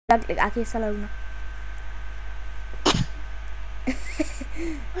Aquí está la luna.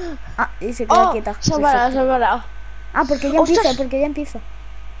 Ah, y se queda quieta. Se ha parado, se ha parado. Ah, porque ya empieza, porque ya empieza.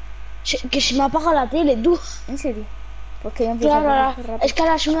 Que se me apaga la tele, tú. ¿En serio? Porque ya empieza Claro, por rápido. es que a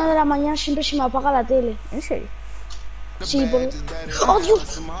las 1 de la mañana siempre se me apaga la tele. ¿En serio? Sí, porque... ¡Oh,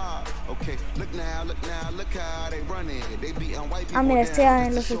 Dios! Ah, mira, estoy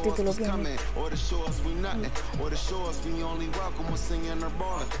en los subtítulos. Bien, bien.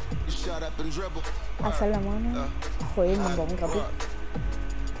 Alza la mano. Joder, nos vamos rápido.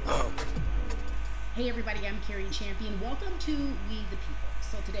 Hey everybody, I'm Carrie Champion. Welcome to We the People.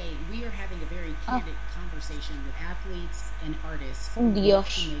 So today we are having a very candid conversation with athletes and artists who want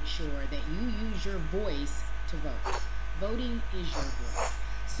to make sure that you use your voice to vote. Voting is your voice.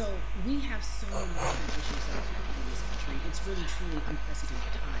 So we have so many different issues that are happening in this country. It's really truly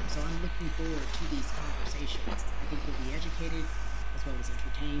unprecedented time. So I'm looking forward to these conversations. I think you'll be educated as well as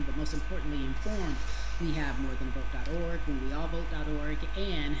entertained, but most importantly informed. We have morethanavote.org, whenweallvote.org,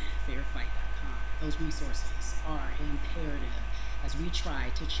 and fairfight.com. Those resources are imperative as we try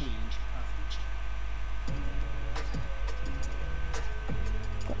to change our future.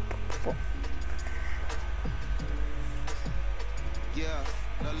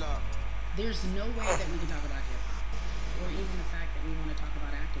 There's no way that we can talk about hip-hop, or even the fact that we want to talk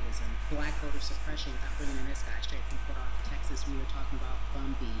about activism, black voter suppression, without bringing in this guy straight from Port Arthur, Texas. We were talking about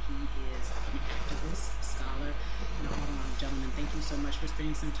Bun B. He is an activist, a scholar, and a all-around gentleman. Thank you so much for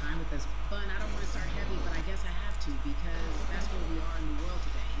spending some time with us. Bun, I don't want to start heavy, but I guess I have to, because that's where we are in the world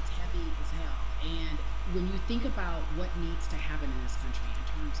today. It's heavy as hell. And when you think about what needs to happen in this country in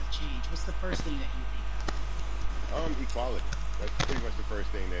terms of change, what's the first thing that you think of? Equality. That's pretty much the first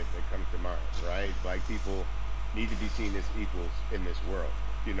thing that comes to mind, right? Black people need to be seen as equals in this world.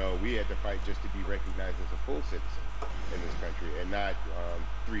 You know, we had to fight just to be recognized as a full citizen in this country and not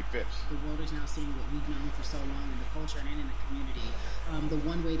 3/5. The world is now seeing what we've known for so long in the culture and in the community. The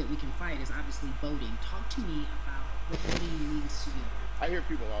one way that we can fight is obviously voting. Talk to me about what voting means to you. I hear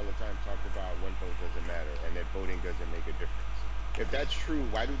people all the time talk about one vote doesn't matter and that voting doesn't make a difference. If that's true,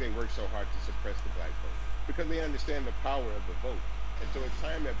 why do they work so hard to suppress the black vote? Because they understand the power of the vote. And so it's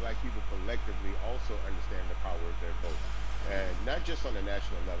time that black people collectively also understand the power of their vote. And not just on a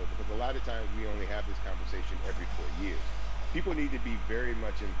national level, because a lot of times we only have this conversation every 4 years. People need to be very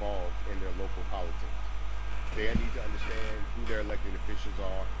much involved in their local politics. They need to understand who their elected officials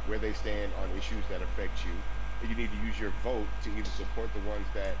are, where they stand on issues that affect you. And you need to use your vote to either support the ones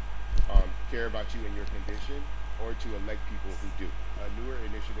that care about you and your condition, or to elect people who do. A newer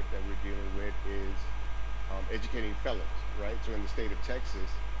initiative that we're dealing with is educating felons, right? So in the state of Texas,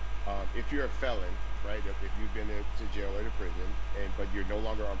 if you're a felon, right, if you've been to jail or to prison, but you're no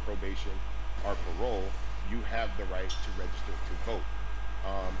longer on probation or parole, you have the right to register to vote.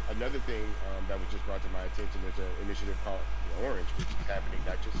 Another thing that was just brought to my attention is an initiative called the Orange, which is happening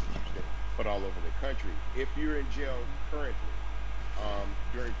not just in Houston, but all over the country. If you're in jail currently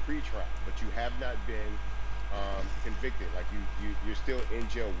during pre-trial, but you have not been convicted, like you're still in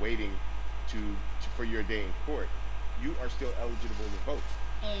jail waiting for your day in court, you are still eligible to vote.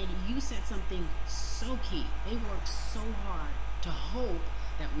 And you said something so key. They work so hard to hope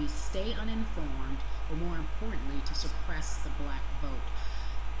that we stay uninformed, or more importantly, to suppress the black vote.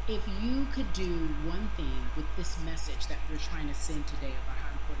 If you could do one thing with this message that we're trying to send today about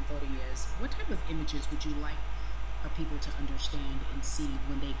how important voting is, what type of images would you like for people to understand and see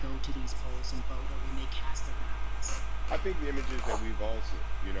when they go to these polls and vote, or when they cast their ballots? I think the images that we've all seen,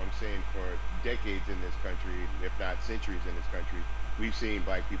 you know what I'm saying, for decades in this country, if not centuries in this country, we've seen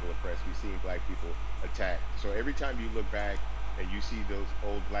black people oppressed, we've seen black people attacked. So every time you look back and you see those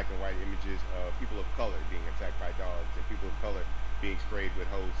old black and white images of people of color being attacked by dogs and people of color being sprayed with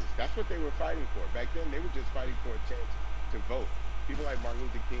hoses, that's what they were fighting for. Back then, they were just fighting for a chance to vote. People like Martin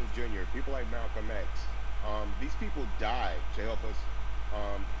Luther King Jr., people like Malcolm X, these people died to help us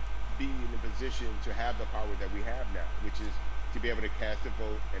be in a position to have the power that we have now, which is to be able to cast a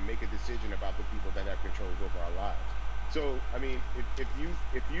vote and make a decision about the people that have control over our lives. So, I mean, if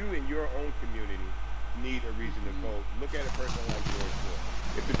you in your own community need a reason to vote, look at a person like George Floyd.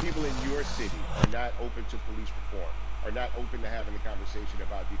 If the people in your city are not open to police reform, are not open to having a conversation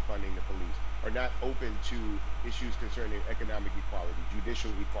about defunding the police, are not open to issues concerning economic equality,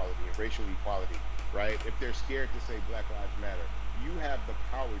 judicial equality, and racial equality, right? If they're scared to say Black Lives Matter, you have the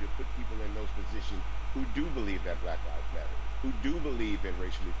power to put people in those positions who do believe that Black Lives Matter, who do believe in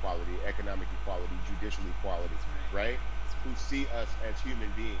racial equality, economic equality, judicial equality, right? Who see us as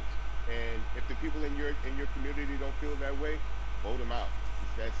human beings. And if the people in your community don't feel that way, vote them out.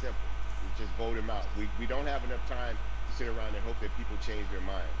 It's that simple. Just vote them out. We don't have enough time to to sit around and hope that people change their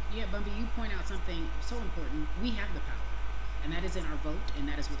minds. Yeah, Bumpy, you point out something so important. We have the power, and that is in our vote, and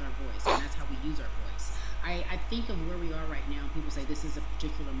that is with our voice, and that's how we use our voice. I think of where we are right now. People say this is a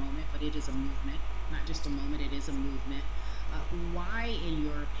particular moment, but it is a movement, not just a moment, it is a movement. Why, in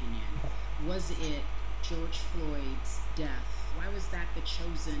your opinion, was it George Floyd's death? Why was that the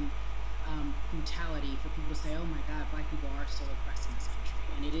chosen brutality for people to say, oh my God, black people are still oppressed in this country,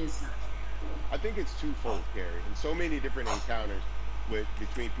 and it is not fair? I think it's twofold, Carrie. In so many different encounters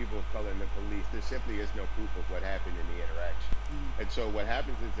between people of color and the police, there simply is no proof of what happened in the interaction. And so what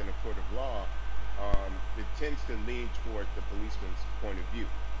happens is in a court of law, it tends to lean towards the policeman's point of view,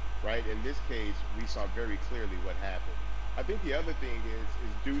 right? In this case, we saw very clearly what happened. I think the other thing is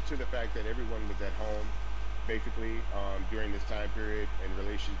due to the fact that everyone was at home, basically, during this time period in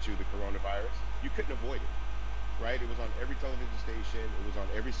relation to the coronavirus, you couldn't avoid it, right? It was on every television station. It was on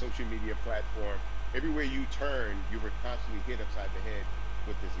every social media platform. Everywhere you turn, you were constantly hit upside the head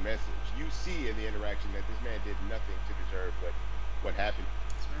with this message. You see in the interaction that this man did nothing to deserve what happened.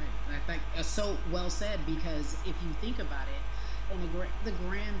 That's right. And I think so well said, because if you think about it, on the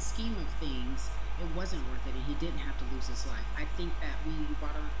grand scheme of things, it wasn't worth it, and he didn't have to lose his life. I think that we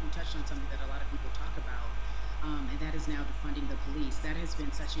touched on something that a lot of people talk about, and that is now defunding the police. That has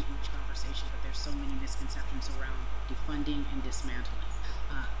been such a huge conversation, but there's so many misconceptions around defunding and dismantling.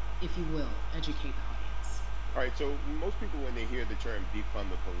 If you will, educate the audience. All right, so most people, when they hear the term defund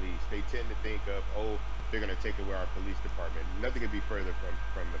the police, they tend to think of, oh, they're going to take away our police department. Nothing could be further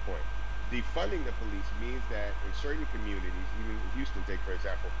from the point. Defunding the police means that in certain communities, even Houston, take for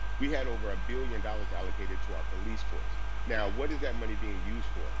example, we had over $1 billion allocated to our police force. Now, what is that money being used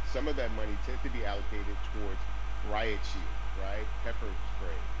for? Some of that money tends to be allocated towards riot shield, right? Pepper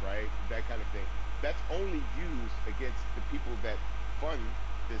spray, right? That kind of thing. That's only used against the people that fund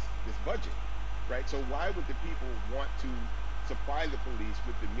this budget, right? So why would the people want to supply the police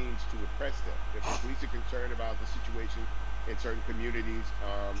with the means to oppress them? If the police are concerned about the situation in certain communities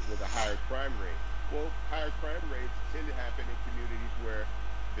with a higher crime rate, well, higher crime rates tend to happen in communities where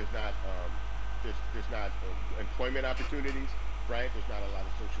there's not employment opportunities, right? There's not a lot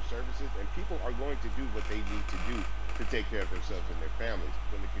of social services, and people are going to do what they need to do to take care of themselves and their families.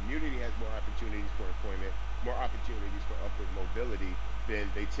 When the community has more opportunities for employment, more opportunities for upward mobility, then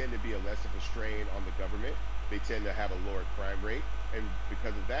they tend to be less of a strain on the government. They tend to have a lower crime rate, and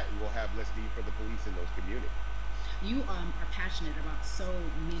because of that, we'll have less need for the police in those communities. You are passionate about so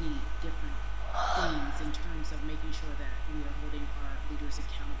many different things in terms of making sure that we are holding our leaders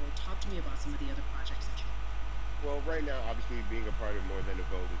accountable. Talk to me about some of the other projects that you're doing. Well, right now, obviously, being a part of More Than a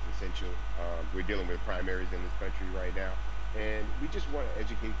Vote is essential. We're dealing with primaries in this country right now, and we just want to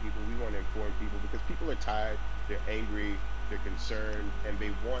educate people. We want to inform people because people are tired, they're angry, they're concerned, and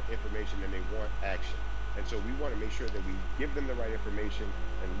they want information and they want action. And so we want to make sure that we give them the right information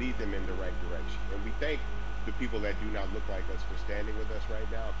and lead them in the right direction. And we thank the people that do not look like us for standing with us right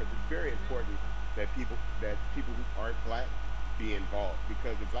now, because it's very important that people who aren't black be involved,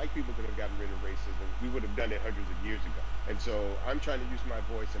 because if black people could have gotten rid of racism, we would have done it hundreds of years ago. And so I'm trying to use my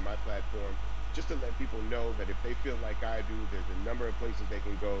voice and my platform just to let people know that if they feel like I do, there's a number of places they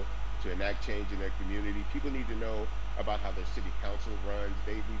can go to enact change in their community. People need to know about how their city council runs.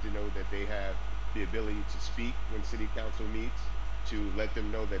 They need to know that they have the ability to speak when city council meets, to let them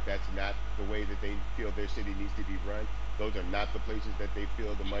know that that's not the way that they feel their city needs to be run. Those are not the places that they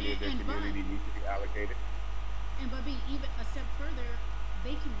feel the money of their community needs to be allocated. And Bubby, even a step further,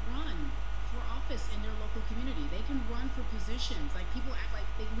 they can run for office in their local community. They can run for positions. Like, people act like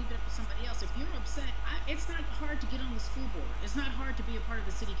they leave it up to somebody else. If you're upset, it's not hard to get on the school board. It's not hard to be a part of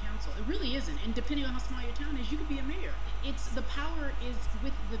the city council. It really isn't. And depending on how small your town is, you could be a mayor. It's the power is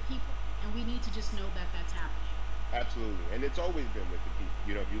with the people, and we need to just know that that's happening. Absolutely, and it's always been with the people.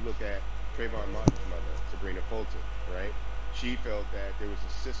 You know, if you look at Trayvon Martin's mother, Sabrina Fulton, right? She felt that there was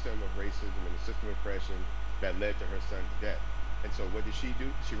a system of racism and a system of oppression that led to her son's death. And so what did she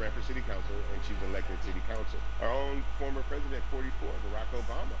do? She ran for city council, and she was elected city council. Our own former president, 44, Barack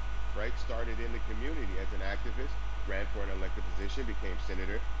Obama, right, started in the community as an activist, ran for an elected position, became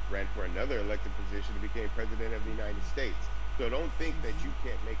senator, ran for another elected position, and became president of the United States. So don't think that you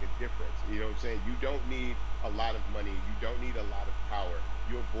can't make a difference. You know what I'm saying? You don't need a lot of money. You don't need a lot of power.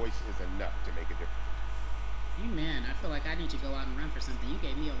 Your voice is enough to make a difference. Man, I feel like I need to go out and run for something. You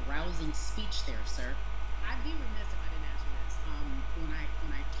gave me a rousing speech there, sir. I'd be remiss if I didn't ask you this. When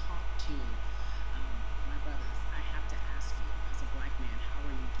I talk to my brothers, I have to ask you, as a black man, how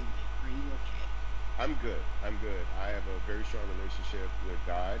are you doing? Are you okay? I'm good. I have a very strong relationship with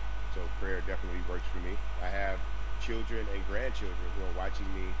God, so prayer definitely works for me. I have children and grandchildren who are watching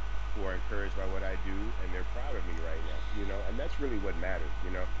me who are encouraged by what I do, and they're proud of me right now, and that's really what matters.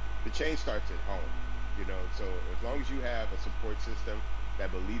 The change starts at home. So as long as you have a support system that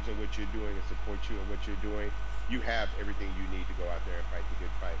believes in what you're doing and supports you in what you're doing, you have everything you need to go out there and fight the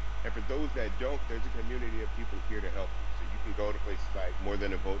good fight. And for those that don't, there's a community of people here to help you. So you can go to places like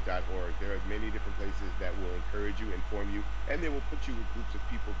morethanavote.org. There are many different places that will encourage you, inform you, and they will put you with groups of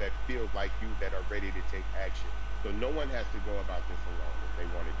people that feel like you, that are ready to take action. So no one has to go about this alone if they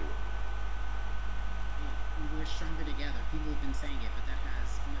want to do it. Yeah, we're stronger together. People have been saying it, but that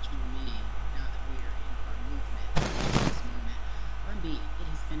has much more meaning now that we are in our movement, this moment. RB, it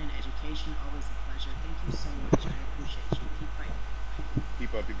has been an education, always a pleasure. Thank you so much. I appreciate you. Keep fighting.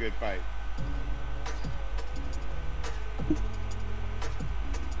 Keep up the good fight.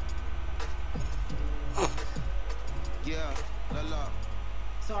 Yeah,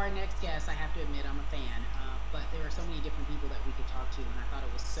 So our next guest, I have to admit, I'm a fan, but there are so many different people that we could talk to, and I thought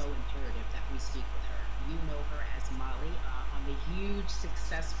it was so imperative that we speak with her. You know her as Molly on the huge,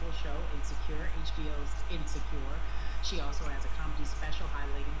 successful show Insecure, HBO's Insecure. She also has a comedy special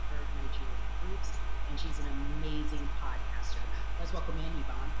highlighting her Nigerian roots, and she's an amazing podcaster. Let's welcome in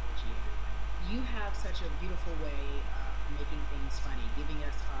Yvonne. You have such a beautiful way of making things funny, giving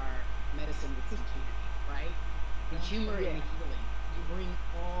us our medicine with some community, right? The humor and the healing. You bring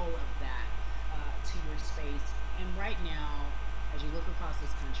all of that to your space. And right now, as you look across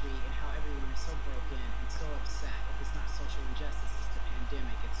this country and how everyone is so broken and so upset, if it's not social injustice, it's the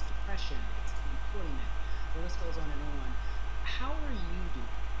pandemic, it's depression, it's unemployment, the list goes on and on. How are you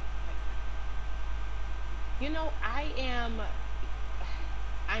doing?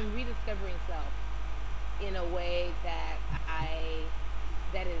 I'm rediscovering self in a way that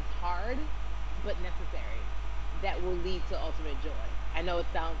is hard but necessary, that will lead to ultimate joy. I know it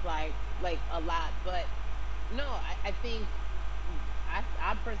sounds like a lot, but no, I think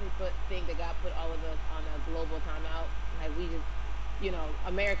I personally think that God put all of us on a global timeout. Like we just,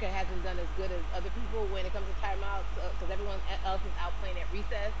 America hasn't done as good as other people when it comes to timeouts, because everyone else is out playing at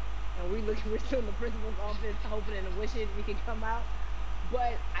recess, and we're still in the principal's office hoping and wishing we could come out.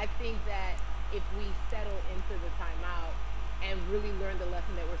 But I think that if we settle into the timeout and really learn the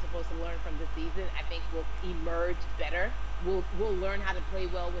lesson that we're supposed to learn from this season, I think we'll emerge better. We'll learn how to play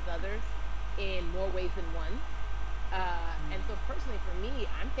well with others in more ways than one. And so personally for me,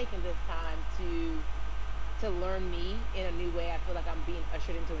 I'm taking this time to learn me in a new way. I feel like I'm being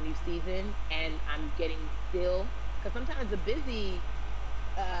ushered into a new season, and I'm getting still, because sometimes the busy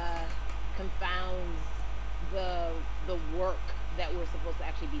confounds the work that we're supposed to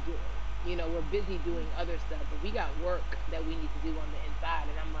actually be doing. We're busy doing other stuff, but we got work that we need to do on the inside.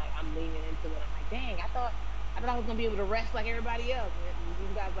 And I'm leaning into it. I'm like, dang, I thought I was gonna be able to rest like everybody else. And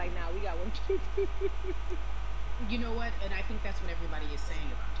these guys like, nah, we got work to do. You know what? And I think that's what everybody is saying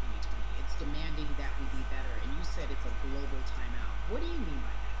about 2020. It's demanding that we be better. And you said it's a global timeout. What do you mean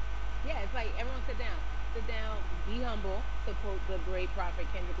by that? Yeah, it's like everyone sit down, be humble, to quote the great prophet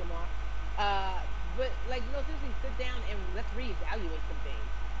Kendrick Lamar. But seriously, sit down and let's reevaluate some things.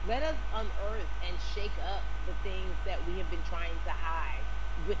 Let us unearth and shake up the things that we have been trying to hide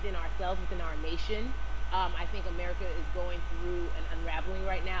within ourselves, within our nation. I think America is going through an unraveling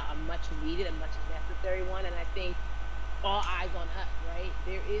right now, a much needed, a much necessary one. And I think all eyes on us, right?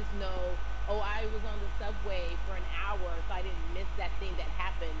 There is no, I was on the subway for an hour, so I didn't miss that thing that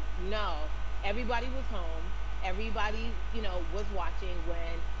happened. No, everybody was home. Everybody, was watching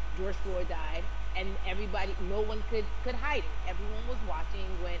when George Floyd died, and everybody, no one could hide it. Everyone was watching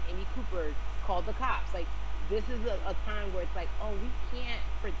when Amy Cooper called the cops. Like, this is a time where it's like, we can't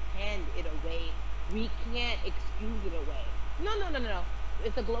pretend it away. We can't excuse it away. No.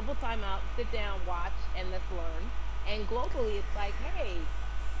 It's a global timeout. Sit down, watch, and let's learn. And globally, it's like, hey,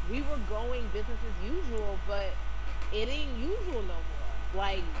 we were going business as usual, but it ain't usual no more.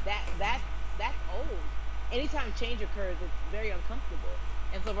 Like, that's old. Anytime change occurs, it's very uncomfortable.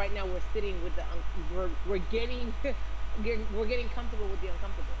 And so right now we're sitting with we're getting comfortable with the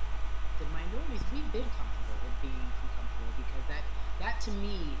uncomfortable. The minorities, we've been comfortable with being uncomfortable, because that to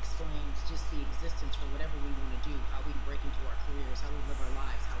me explains just the existence for whatever we want to do, how we break into our careers, how we live our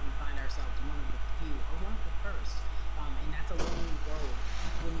lives, how we find ourselves one of the few or one of the first. And that's a long road.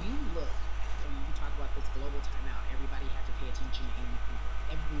 When you look and you talk about this global timeout, everybody had to pay attention to Amy Cooper.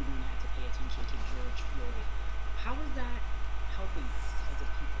 Everyone had to pay attention to George Floyd. How is that helping us as a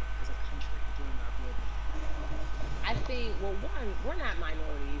people, as a country, during our global? I think, well, one, we're not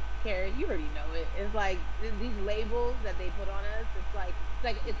minorities, Carrie. You already know it. It's like these labels that they put on us. It's like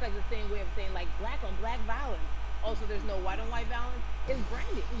the same way of saying like black on black violence. Also, there's no white on white violence. It's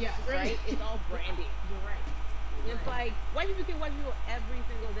branding. Yeah, right. It's all branding. You're right. It's like white people kill white people every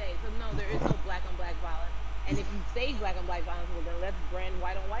single day. So no, there is no black on black violence. And if you say black on black violence, well then let's brand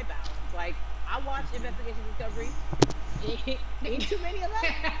white on white violence. Like I watch Investigation Discovery. Ain't too many of us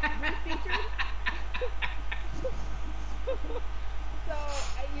been featured. So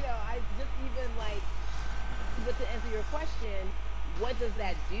I just even like, but to answer your question, what does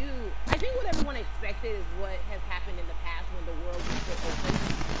that do? I think what everyone expected is what has happened in the past when the world was so open,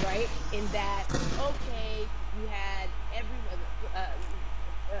 right? In that, okay, you had everyone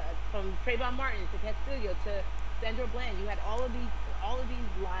from Trayvon Martin to Castillo to Sandra Bland. You had all of these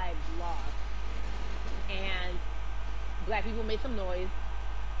lives lost, and black people made some noise.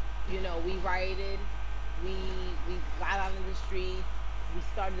 We rioted, we got out in the streets, we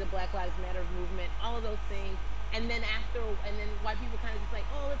started the Black Lives Matter movement, all of those things. And then white people kind of just like,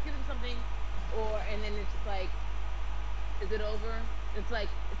 oh, let's give them something, and then it's just like, is it over? It's like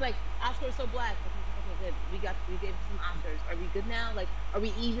Oscar is so black. Okay, good. We gave some Oscars. Are we good now? Like, are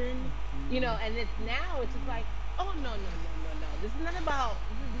we even? And it's just like, oh no. This is not about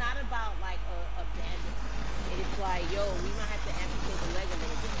like a bandit. It's like, yo, we might have to amputate the leg a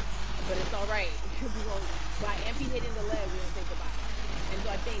little bit, but it's all right. By amputating the leg, we don't think about it. And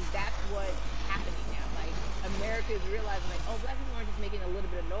so I think that's what's happening now. Like America is realizing, like, oh, black people aren't just making a little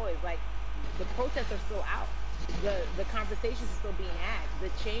bit of noise. Like the protests are still out. The conversations are still being had. The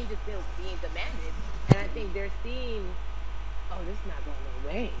change is still being demanded. And I think they're seeing, oh, this is not going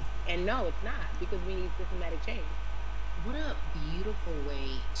away. And no, it's not, because we need systematic change. What a beautiful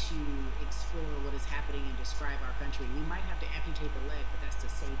way to explore what is happening and describe our country. We might have to amputate the leg, but that's to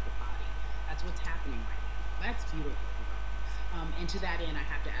save the body. That's what's happening right now. That's beautiful. And to that end, I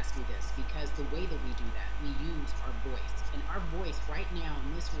have to ask you this, because the way that we do that, we use our voice. And our voice right now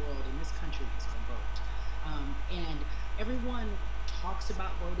in this world, in this country, is our vote. And everyone talks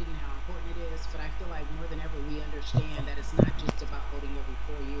about voting and how important it is, but I feel like more than ever we understand that it's not just about voting every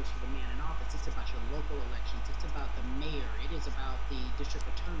 4 years for the man in office. It's about your local elections. It's about the mayor. It is about the district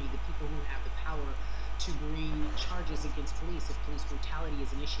attorney, the people who have the power to bring charges against police if police brutality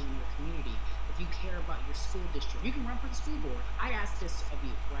is an issue in your community. If you care about your school district, you can run for the school board. I ask this of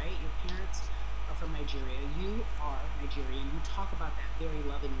you, right? Your parents are from Nigeria. You are Nigerian. You talk about that very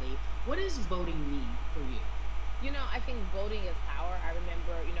lovingly. What does voting mean for you? I think voting is power. I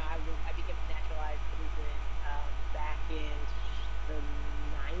remember, I became a naturalized citizen back in the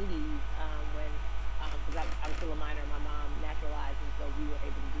 90s when, because I was still a minor, my mom naturalized, and so we were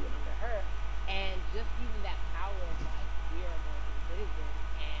able to do it under her. And just even that power of like, we are American citizens,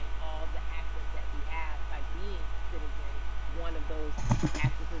 and all the access that we have by being citizens, one of those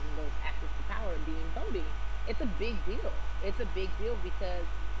accesses and those access to power being voting, it's a big deal. It's a big deal because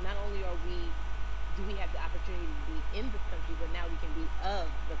not only do we have the opportunity to be in this country, but now we can be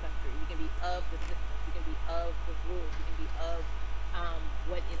of the country. We can be of the system. We can be of the rules. We can be of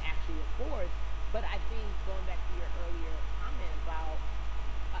what it actually affords. But I think going back to your earlier comment about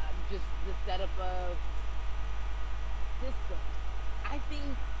just the setup of systems, I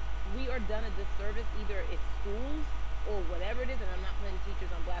think we are done a disservice either at schools or whatever it is, and I'm not putting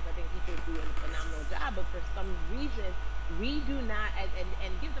teachers on blast. I think teachers do a phenomenal job, but for some reason we do not,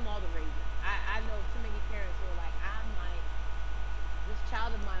 and give them all the raises. I know too many parents who are like, this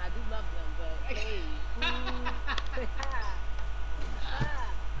child of mine, I do love them, but hey, where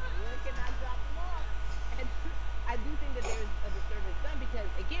can I drop them off? And I do think that there's a disservice done because,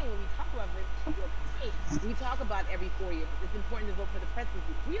 again, when we talk about this, we talk about every 4 years. It's important to vote for the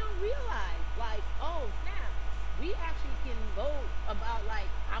presidency. We don't realize, like, oh, snap, we actually can vote about,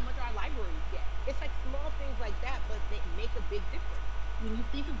 like, how much our libraries get. It's like small things like that, but they make a big difference. When you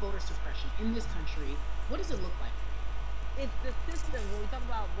think of voter suppression in this country, what does it look like for you? It's the system. When we talk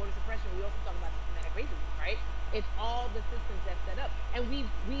about voter suppression, we also talk about systematic racism, right? It's all the systems that's set up. And we've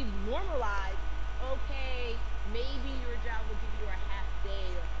normalized, okay, maybe your job will give you a half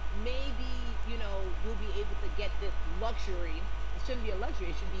day, or maybe, you'll be able to get this luxury. It shouldn't be a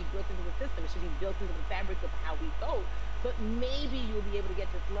luxury. It should be built into the system. It should be built into the fabric of how we vote. But maybe you'll be able to get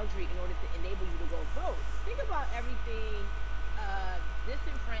this luxury in order to enable you to go vote. Think about everything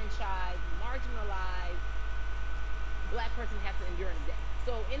disenfranchised, marginalized black person has to endure in a day.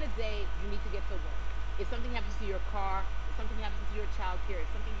 So in a day, you need to get to work. If something happens to your car, if something happens to your child care, if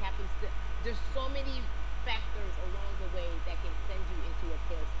something happens to, there's so many factors along the way that can send you into a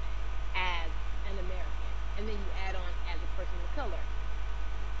tailspin as an American. And then you add on as a person of color.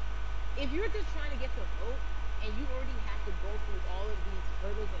 If you're just trying to get to vote and you already have to go through all of these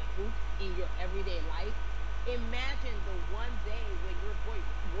hurdles and hoops in your everyday life, imagine the one day when your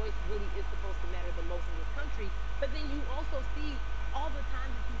voice really is supposed to matter the most in this country, but then you also see all the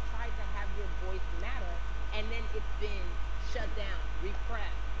times that you tried to have your voice matter, and then it's been shut down,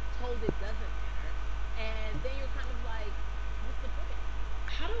 repressed, told it doesn't matter, and then you're kind of like, what's the point?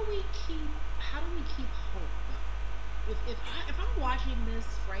 How do we keep hope though? If I'm watching this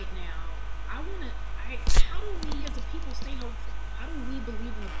right now, how do we as a people stay hopeful? How do we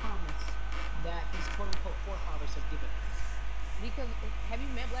believe in the promise that these quote unquote forefathers have given us? Because have you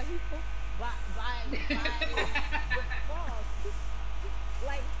met black people? By default,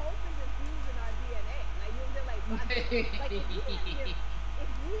 like hope is infused in our DNA. Like you know, like if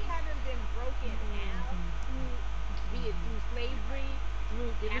we haven't been broken out through, be it through slavery,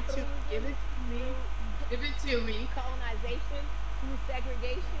 through capitalism, Give it to me. colonization, through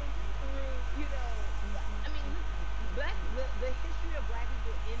segregation, through I mean, the history of black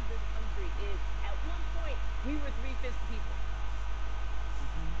people in this country is at one point we were 3/5 people.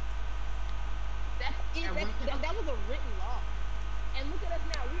 That was a written law. And look at us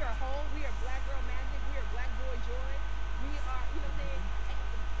now. We are whole. We are black girl magic. We are black boy joy. We are, you know what I'm saying?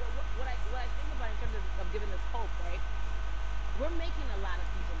 What I think about in terms of giving us hope, right? We're making a lot of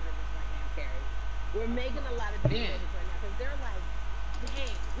people nervous right now, Carrie. We're making a lot of people nervous right now because they're like,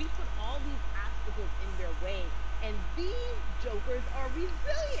 dang, we put all these obstacles in their way, and these jokers are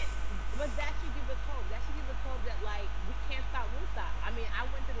resilient. But that should give us hope. That should give us hope that, like, we can't stop, won't stop. I mean, I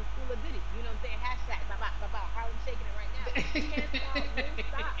went to the school of Diddy. You know what I'm saying? Hashtag, how I'm shaking it right now. We can't stop, won't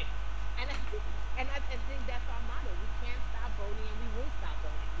stop. And I think that's our motto. We can't stop voting, and we won't stop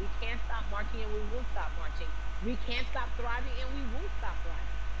voting. We can't stop marching, and we won't stop marching. We can't stop thriving, and we won't stop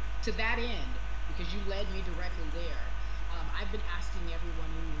thriving. To that end, because you led me directly there, I've been asking everyone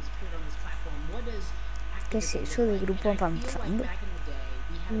who has appeared on this platform, what does ¿Qué es eso de grupo avanzando?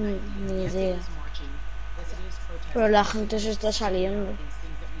 Ni idea. Pero la gente se está saliendo.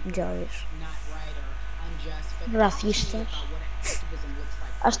 Ya ves. Racistas.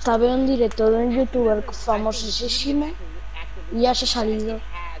 Hasta veo un directo de un youtuber famosísimo y ya se ha salido.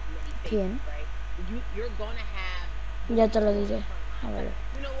 ¿Quién? Ya te lo diré. A ver.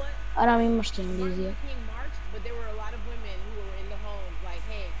 Ahora mismo estoy en vídeo.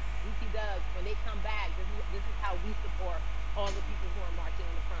 All the people who are marching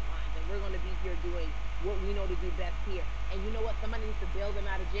on the front lines, and we're going to be here doing what we know to do best here. And you know what? Somebody needs to bail them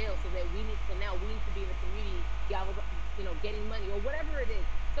out of jail so that we need to be in the community, getting money or whatever it is.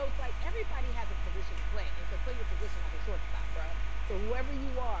 So it's like everybody has a position to play, and so play your position like a shortstop, bro. So whoever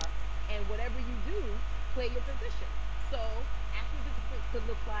you are and whatever you do, play your position. So after this could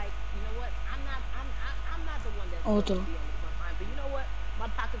look like, you know what? I'm not the one that's going to be on the front line, but you know what? My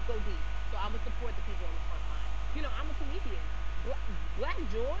pockets go deep, so I'm gonna support the people on the front line. I'm a comedian. Black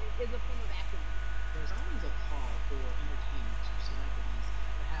joy is a form of activism. There's always a call for entertainers or celebrities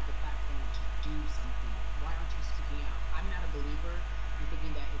that have the platform to do something. Why aren't you speaking out? I'm not a believer in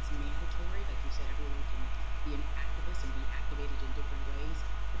thinking that it's mandatory. Like you said, everyone can be an activist and be activated in different ways.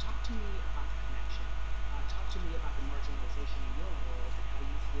 But talk to me about the connection. Talk to me about the marginalization in your world and how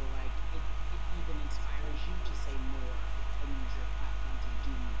you feel like it even inspires you to say more and use your platform to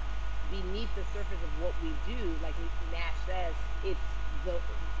do more. Beneath the surface of what we do, like Nash says, it's the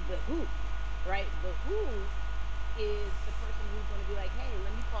who, right? The who is the person who's going to be like, hey,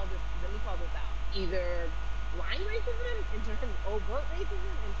 let me call this out. Either blind racism, in terms of overt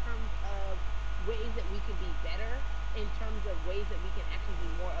racism, in terms of ways that we can be better, in terms of ways that we can actually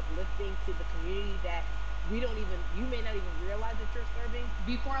be more uplifting to the community that you may not even realize that you're serving.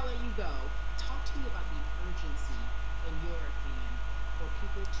 Before I let you go, talk to me about the urgency, in your opinion, for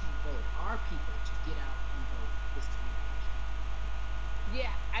people to vote, our people to get out and vote this time of election.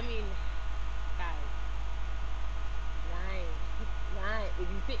 Yeah, I mean, guys, lying.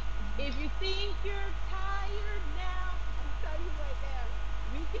 If you think you're tired now, I'm telling you right now,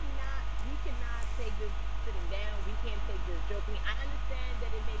 we cannot take this sitting down. We can't take this joking. I understand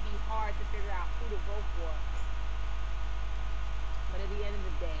that it may be hard to figure out who to vote for, but at the end of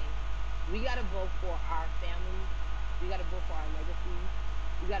the day, we gotta vote for our families. We got to vote for our legacies.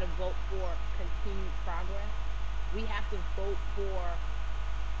 We got to vote for continued progress. We have to vote for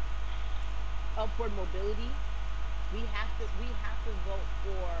upward mobility. We have to vote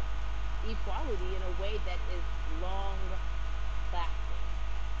for equality in a way that is long lasting.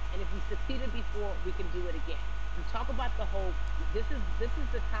 And if we succeeded before, we can do it again. We talk about the whole. This is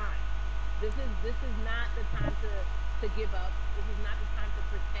the time. This is not the time to give up. This is not the time to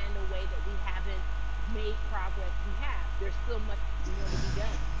pretend a way that we haven't made progress. We have. There's still much more to be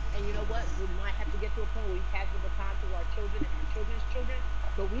done. And you know what? We might have to get to a point where we pass the baton to our children and our children's children,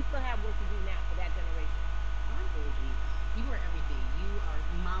 but we still have work to do now for that generation. Angie, you are everything. You are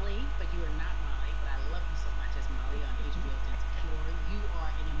Molly, but you are not Molly, but I love you so much as Molly on HBO's Insecure. You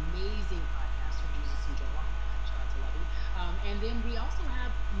are an amazing podcaster, Jesus and Joel.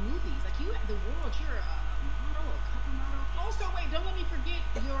 the world. You're a model, a cover model. Also, wait, don't let me forget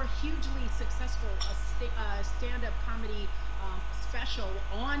your hugely successful stand-up comedy special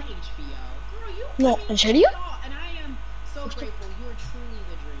on HBO. Girl, you, No, I mean, ¿en serio? all, and I am so grateful. You are truly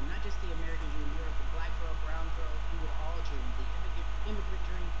the dream, not just the American dream. You're the black girl, brown girl. You would all dream, the immigrant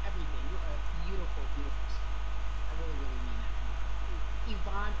dream, everything. You're a beautiful, beautiful soul. I really, really mean that from my heart.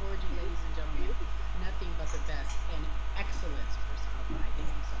 Yvonne Orgy, ladies and gentlemen, nothing but the best and excellence personified.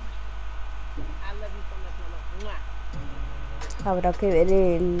 Thank you so much. I love you so much, mama. Habrá que ver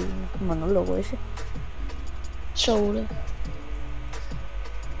el monólogo ese. Seguro.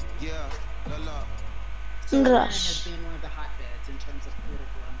 So Atlanta has Ras. been one of the hotbeds in terms of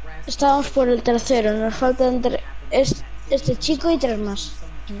political unrest. Estamos por el tercero, nos faltan este chico y 3 más. So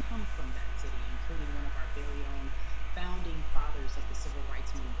much come from that city, including one of our very own founding fathers of the civil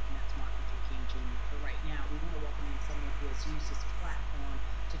rights movement, and that's Martin Luther King Jr. But right now, we want to welcome in someone who has used his platform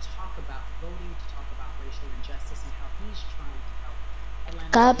to talk about voting, to talk about racial injustice, and how he's trying to help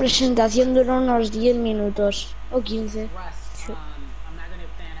Atlanta. Cada presentación dura unos 10 minutos o 15. Russ, I'm not going to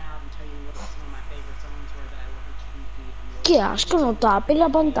fan out and tell you what some of my favorite songs were that I will be keeping feed. Qué asco, no tape la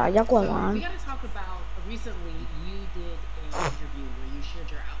pantalla, We Aquaman. got to talk about recently you did an interview where you shared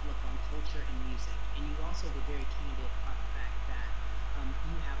your outlook on culture and music, and you also were very candid about the fact that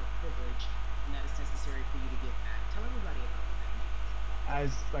you have a privilege and that it's necessary for you to give back. Tell everybody about what that means.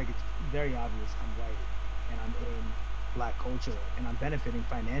 As like it's very obvious, I'm white and I'm in black culture and I'm benefiting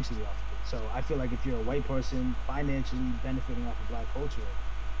financially off of it. So I feel like if you're a white person financially benefiting off of black culture,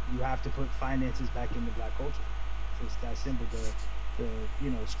 you have to put finances back into black culture. So it's that simple. The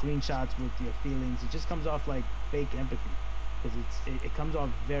screenshots with your feelings, it just comes off like fake empathy because it comes off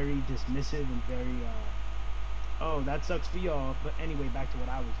very dismissive and very oh, that sucks for y'all, but anyway, back to what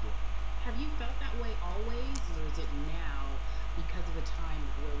I was doing. Have you felt that way always, or is it now because of the time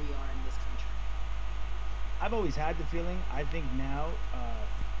of where we are in this country? I've always had the feeling. I think now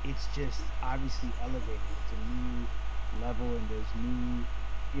it's just obviously elevated. It's a new level, and there's new,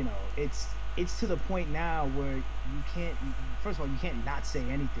 it's to the point now where you can't. First of all, you can't not say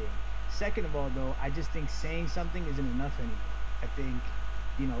anything. Second of all, though, I just think saying something isn't enough anymore. I think,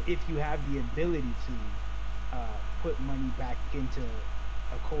 if you have the ability to put money back into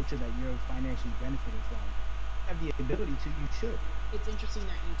a culture that you're financially benefiting from, have the ability to, you should. It's interesting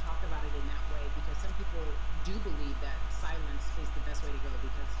that you talk about it in that way because some people do believe that silence is the best way to go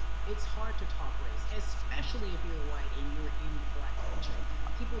because it's hard to talk race, especially if you're white and you're in black culture.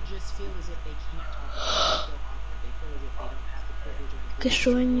 People just feel as if they can't talk about it. They feel awkward. They feel as if they don't have the privilege or the Qué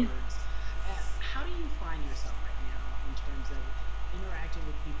sueño. words. How do you find yourself right now in terms of interacting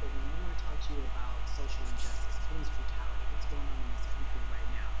with people when they want to talk to you about social injustice, police brutality, what's going on in this country right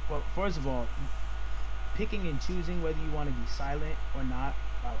now? Well, first of all, picking and choosing whether you want to be silent or not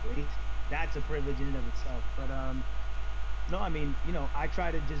about race, that's a privilege in and of itself. But no, I mean, I try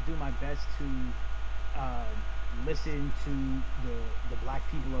to just do my best to listen to the black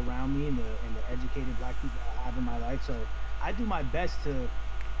people around me and the educated black people I have in my life. So I do my best to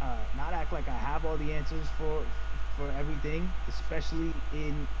not act like I have all the answers for everything, especially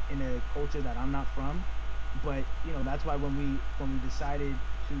in a culture that I'm not from. But that's why when we decided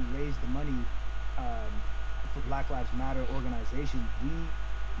to raise the money for Black Lives Matter organization,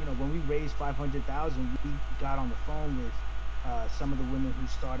 when we raised $500,000, we got on the phone with some of the women who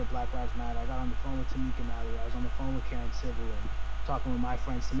started Black Lives Matter. I got on the phone with Tamika Mallory. I was on the phone with Karen Civil and talking with my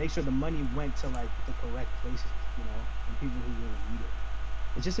friends to make sure the money went to like the correct places, and people who really need it.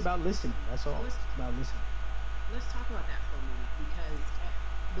 It's just about listening. That's all. It's about listening. Let's talk about that for a moment because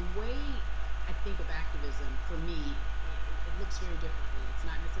the way I think of activism, for me, it looks very differently. It's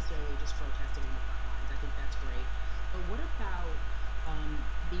not necessarily just protesting on the front lines. I think that's great. But what about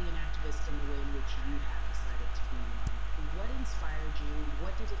being an activist in the way in which you have decided to be one? What inspired you?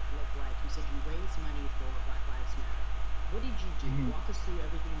 What does it look like? You said you raised money for Black Lives Matter. What did you do? Walk us through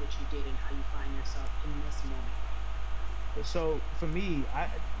everything that you did and how you find yourself in this moment. So for me,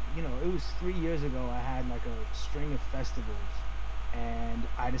 it was 3 years ago. I had like a string of festivals, and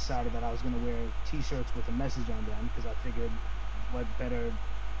I decided that I was going to wear T-shirts with a message on them because I figured, what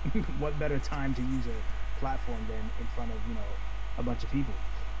better time to use a platform than in front of a bunch of people.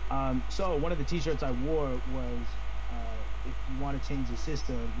 So one of the T-shirts I wore was, if you want to change the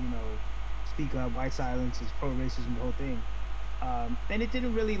system, speak up, white silence is pro-racism, the whole thing. And it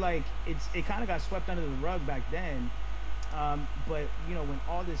didn't really it kind of got swept under the rug back then. But when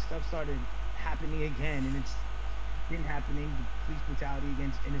all this stuff started happening again, and it's been happening, the police brutality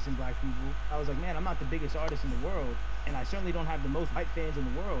against innocent black people, I was like, man, I'm not the biggest artist in the world, and I certainly don't have the most white fans in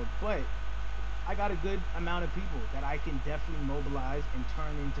the world, but I got a good amount of people that I can definitely mobilize and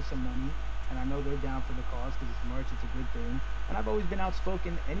turn into some money and I know they're down for the cause because it's merch, it's a good thing, and I've always been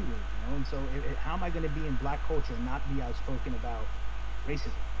outspoken anyway, you know. And so, how am I going to be in black culture and not be outspoken about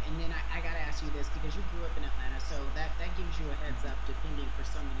racism? And then I gotta ask you this, because you grew up in Atlanta, so that gives you a heads up, depending for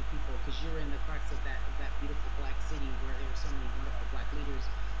so many people, because you're in the crux of that beautiful black city where there are so many wonderful black leaders,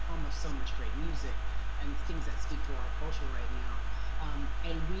 home of so much great music, and things that speak to our culture right now.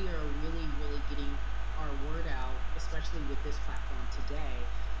 And we are really, really getting our word out, especially with this platform today,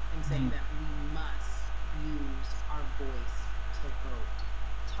 and saying that we must use our voice to vote.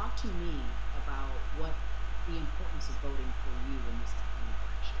 Talk to me about what the importance of voting for you in this upcoming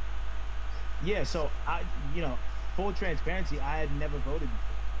election. Yeah, so you know, full transparency, I had never voted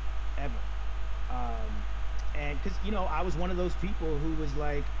before, ever. And because, you know, I was one of those people who was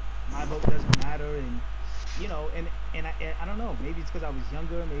like, my vote doesn't matter, and you know, and I don't know, maybe it's because I was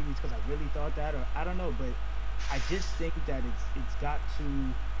younger, maybe it's because I really thought that, or I don't know, but I just think that it's got to,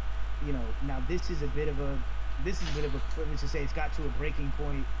 you know, now this is a bit of a privilege to say it's got to a breaking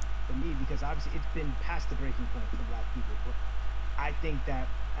point for me, because obviously it's been past the breaking point for black people, but I think that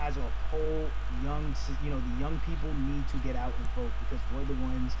as a whole, you know, the young people need to get out and vote, because we're the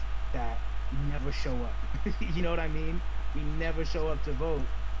ones that never show up. You know what I mean? We never show up to vote,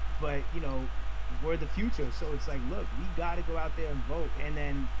 but you know, we're the future. So it's like, look, we got to go out there and vote, and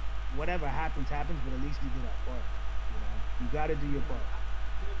then whatever happens, but at least we did our part. You know, you got to do your part.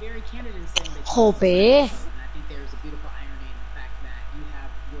 You're very candid in saying that. Jope. And I think there's a beautiful irony in the fact that you have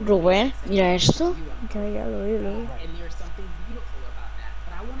your Rubén, mira esto. Ya lo vi. and there's something beautiful about that.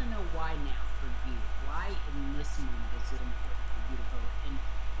 But I want to know why now for you. Why in this moment is it important for you to vote? And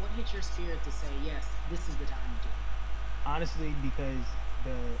what hit your spirit to say, yes, this is the time to do it? Honestly, because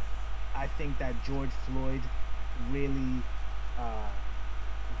I think that George Floyd really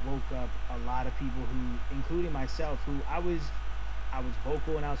woke up a lot of people who, including myself, who I was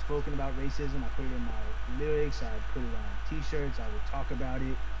vocal and outspoken about racism. I put it in my lyrics, I put it on t-shirts, I would talk about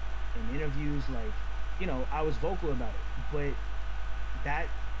it in interviews, like, you know, I was vocal about it. But that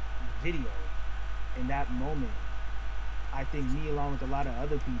video in that moment, I think me along with a lot of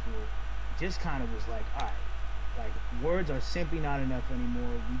other people just kind of was like, all right, like, words are simply not enough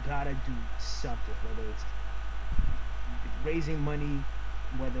anymore. We gotta do something, whether it's raising money,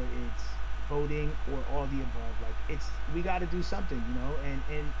 whether it's voting, or all the above. Like, we gotta do something, you know.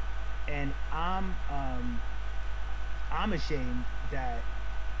 And I'm ashamed that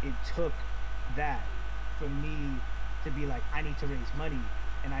it took that for me to be like, I need to raise money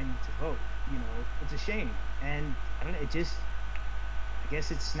and I need to vote. You know, it's a shame. And I don't know, I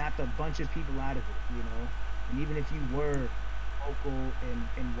guess it snapped a bunch of people out of it, you know. And even if you were vocal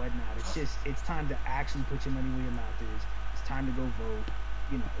and whatnot, it's time to actually put your money where your mouth is. It's time to go vote.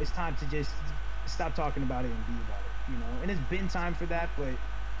 You know, it's time to just stop talking about it and be about it, you know. And it's been time for that, but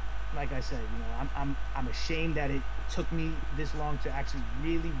like I said, you know, I'm ashamed that it took me this long to actually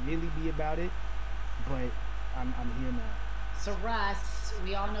really be about it, but I'm here now. So Russ,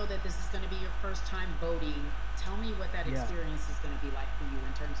 we all know that this is going to be your first time voting. Tell me what that experience is going to be like for you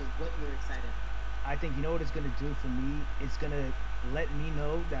in terms of what you're excited about. I think, you know what it's going to do for me? It's going to let me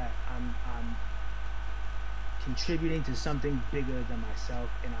know that I'm contributing to something bigger than myself,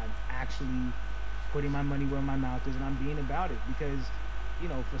 and I'm actually putting my money where my mouth is, and I'm being about it. Because, you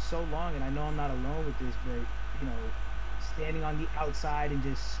know, for so long, and I know I'm not alone with this, but, you know, standing on the outside and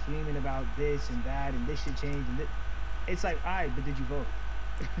just screaming about this and that, and this should change, and it's like, all right, but did you vote?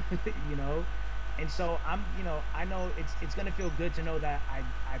 You know? And so you know, I know it's going to feel good to know that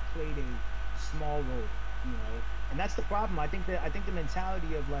I played a small role, you know. And that's the problem. I think the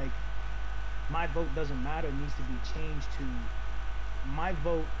mentality of like, my vote doesn't matter needs to be changed to, my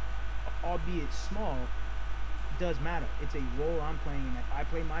vote, albeit small, does matter. It's a role I'm playing, and if I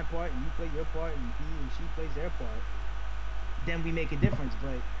play my part and you play your part and he and she plays their part, then we make a difference.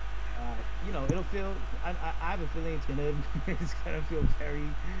 But you know, it'll feel, I have a feeling it's gonna feel very,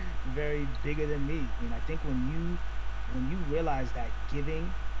 very bigger than me. I mean, I think when you realize that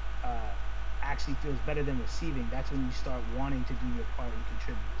giving actually feels better than receiving, that's when you start wanting to do your part and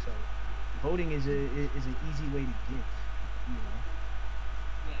contribute. So voting is an easy way to give, you know.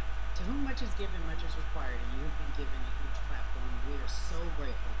 Yeah. To whom much is given, much is required, and you've been given a huge platform. We are so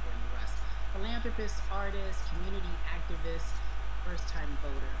grateful for you, Russ. Philanthropist, artist, community activist, first-time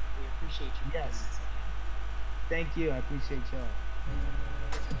voter. We appreciate you. Yes. Thank you. I appreciate y'all.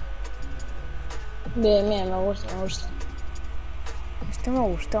 Bien, me gusta. Este me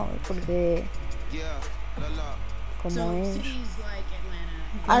gustó porque como es...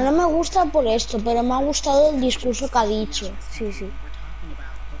 No me gusta por esto, pero me ha gustado el discurso que ha dicho. Sí, sí.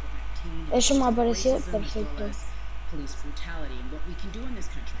 Eso me ha parecido perfecto.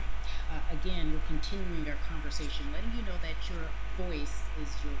 again, we're continuing our conversation, letting you know that your voice is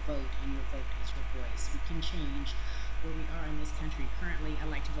your vote and your vote is your voice. We can change where we are in this country. Currently, I'd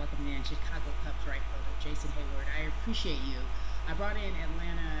like to welcome in Chicago Cubs right fielder Jason Hayward. I appreciate you. I brought in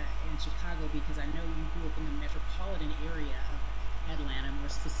Atlanta and Chicago because I know you grew up in the metropolitan area of Atlanta, more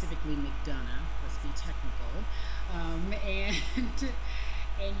specifically McDonough. Let's be technical, and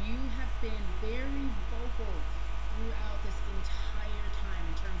and you have been very vocal throughout this entire time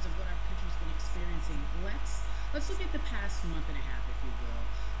in terms of what our country's been experiencing. Let's look at the past month and a half, if you will.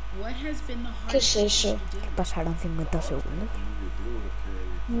 What has been the ¿Qué es hardest thing eso? to do? Pasaron 50 segundos.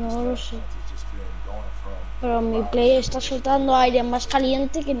 No lo sé. Pero mi Play está soltando aire más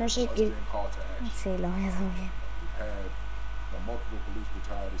caliente que no sé qué. Sí, lo veo también.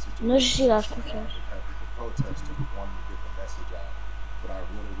 No sé si las cosas.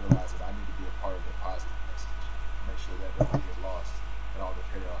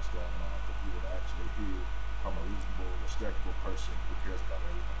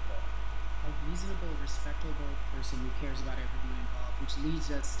 A reasonable, respectable person who cares about everyone involved, which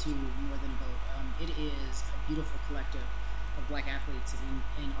leads us to more than a vote. It is a beautiful collective of Black athletes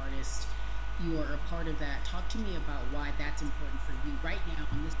and artists. You are a part of that. Talk to me about why that's important for you right now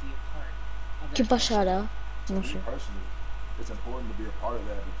and this be a part of that. ¿Qué pasará? No sé. It's important to be a part of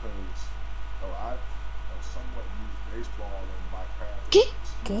that because I've somewhat used baseball in my craft ¿Qué?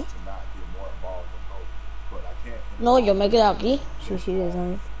 ¿Qué? to not get more involved in both, but I can't. No, yo me quedo aquí. Sí, sí, yo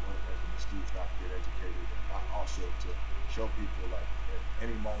también. As an excuse not to get educated, and also to show people like at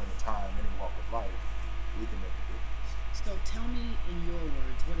any moment in time, any walk of life, we can make a difference. So tell me in your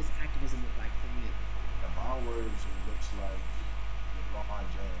words, what does activism look like for you? In my words, it looks like LeBron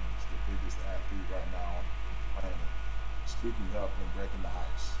James, the biggest athlete right now on the planet, speaking up and breaking the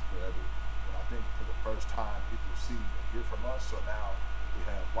ice for everyone. And I think for the first time, people see and hear from us. So now we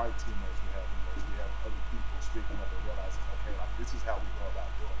have white teammates, we have other people speaking up and realizing, okay, like this is how we go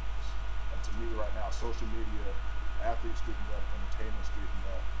about doing this. And to me, right now, social media, athletes speaking up, entertainment speaking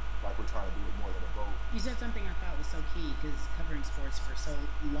up, like we're trying to do it more than a vote. You said something I thought was so key because covering sports for so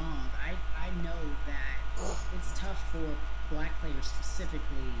long, I know that it's tough for Black players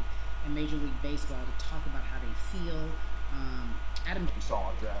specifically in Major League Baseball to talk about how they feel. We saw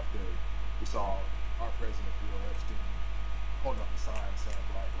on draft day, we saw our president, Bill Epstein, holding up a sign saying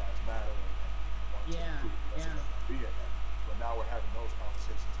Black Lives Matter and wanting to improve the rest of us not being that. But now we're having those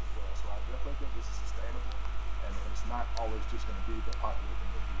conversations as well. So I definitely think this is sustainable, and it's not always just going to be the popular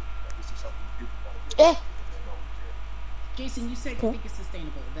thing to do. Like, this is something people want to get because they know we care. Jason, you said you think it's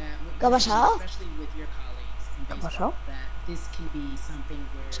sustainable, that what ¿Qué ha you're pasado? seeing, especially with your colleagues in ¿Qué ha baseball, pasado? that this can be something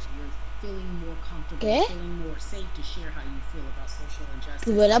where you're feeling more comfortable, ¿Qué? feeling more safe to share how you feel about social injustice,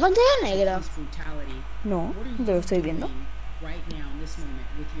 ¿Tuve la pantalla negra? police brutality. No, What are yo you lo estoy viendo. doing right now in this moment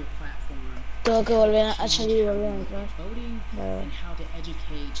with your platform? Tengo que volver a Change salir y how volver a you entrar. look at voting Vale. and how to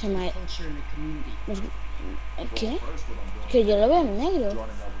educate Se the me- culture in the community. ¿Qué? First, what I'm doing Que yo lo veo en negro.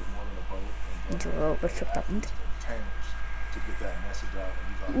 joining up with more than a vote and Yo lo veo perfectamente. entertainers to get that message out and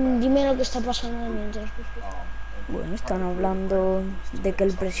use our Dime lo que está pasando mientras busco. Bueno, están hablando de que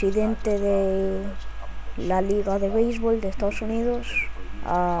el presidente de la Liga de Béisbol de Estados Unidos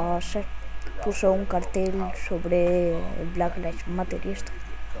puso un cartel sobre el Black Lives Matter y esto.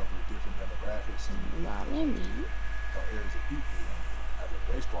 Vale, bien. Areas of people. And as a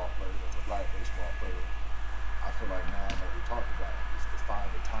baseball player, as a Black baseball player, I feel like now that we talked about it, is to find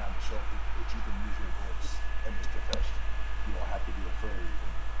the time to show people that you can use your voice in this profession. You don't have to be afraid.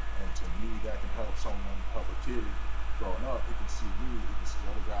 And to me, that can help someone, help a kid growing up. He can see me, he can see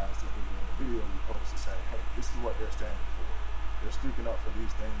other guys that we in the video we post and say, hey, this is what they're standing for. They're speaking up for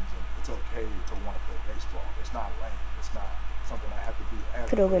these things, and it's okay to want to play baseball. It's not lame. It's not something I have to do as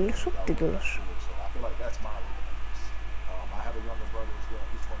Pero ve a los subtítulos. So I feel like that's my role in this. I have a younger brother as well.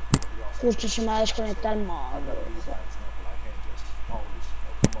 He's 24. He also Justo se me va a desconectar el I gotta móvil. lead by example. I can't just always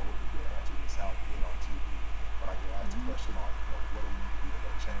come up with a good answer that sounds good on TV. When I get asked a question on what do we need to do to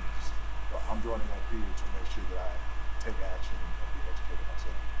make changes, so I'm joining up here to make sure that I take action and get educated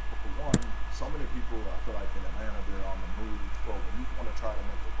myself. But for one, so many people I feel like in Atlanta they're on the move. Well, when you want to try to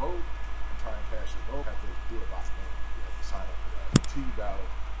make a vote and try and cast your vote, you have to do it by name. You have to sign up for that T ballot,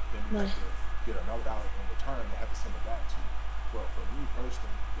 then you have to get another ballot in return. They have to send it back to you. But for me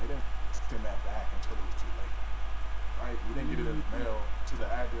personally, they didn't send that back until it was too late. Right? We didn't get it in the mail to the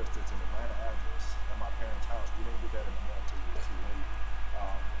address that's an Atlanta address at my parents' house. We didn't get that in the mail until it was too late.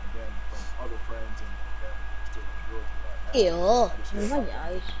 And then from other friends and family that are still in Georgia right now, Tío, I just no hear about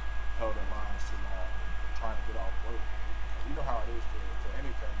vayáis. them held in lines too long and trying to get off work. You know how it is for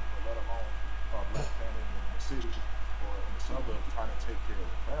anything, but let alone a Black family in the city or in the suburbs trying to take care of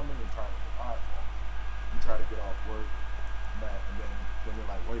the family and trying to provide for them. You try to get off work, man, and then you're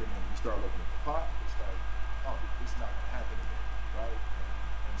like, wait a minute, you start looking at the clock, it's like, oh, this is not going to happen today, right?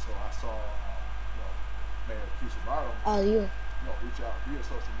 And so I saw, Mayor Keisha Barham, reach out via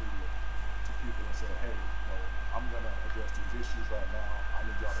social media to people and say, hey, I'm going to address these issues right now. I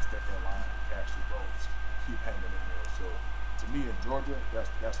need y'all to step in line and cast your votes. Keep hanging in there. So to me in Georgia,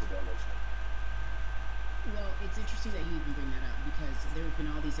 that's what that looks like. Well, it's interesting that you even bring that up because there have been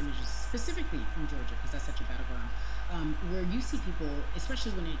all these images specifically from Georgia, because that's such a battleground, where you see people,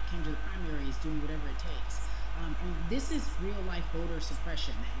 especially when it came to the primaries, doing whatever it takes. And this is real life voter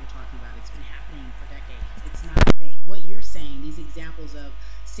suppression that you're talking about. It's been happening for decades. It's not fake. What you're saying, these examples of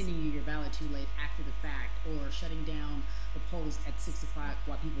sending you your ballot too late after the fact, or shutting down the polls at 6 o'clock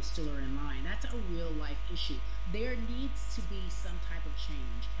while people still are in line, that's a real life issue. There needs to be some type of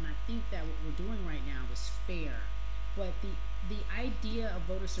change, and I think that what we're doing right now is fair. But the idea of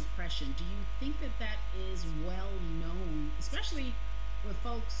voter suppression, do you think that is well known, especially with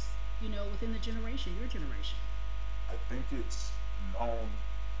folks, within the generation, your generation? I think it's known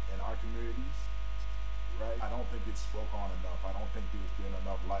in our communities, right? I don't think it's spoke on enough. I don't think there's been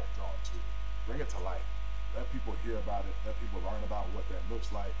enough light drawn to it. Bring it to light. Let people hear about it. Let people learn about what that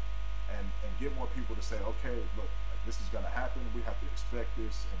looks like, and get more people to say, okay, look, this is going to happen. We have to expect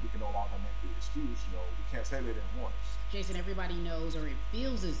this, and we can no longer make the excuse. We can't say they didn't warn us. Jason, everybody knows, or it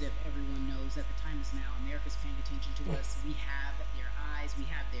feels as if everyone knows, that the time is now. America's paying attention to us. We have their eyes. We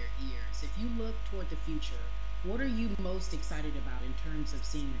have their ears. If you look toward the future, what are you most excited about in terms of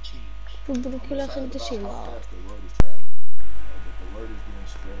seeing the change? I'm excited about how fast the word is traveling. The word is being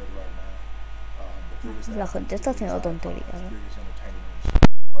spread right now. La gente está haciendo tonterías. Biggest entertainers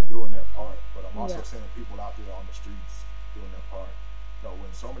are doing their part, but I'm also seeing people out there on the streets doing their part. When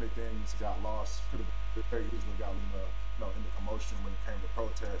so many things got lost, could have very easily got in the commotion when it came to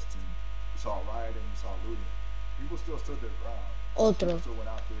protests, and you saw rioting, you saw looting. People still stood their ground. People still went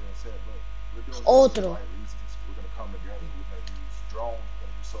out there and said, look, we're doing this for the right reasons. We're going to come together. We're going to use drones. We're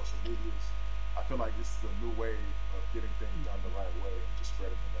going to use social medias. I feel like this is a new wave of getting things done the right way and just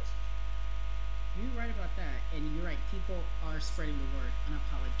spreading the message. You're right about that, and you're right. People are spreading the word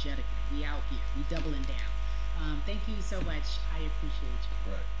unapologetically. We out here. We doubling down. Thank you so much. I appreciate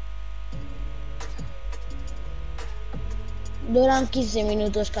you. Right. Duran 15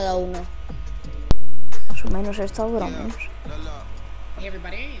 minutos cada uno. Más o menos esta dura menos. Hey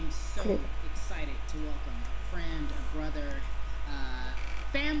everybody, I am so excited to welcome a friend, a brother,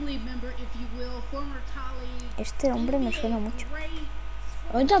 family member, if you will, former colleague. Este hombre me suena mucho.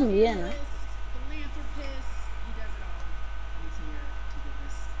 A mí también,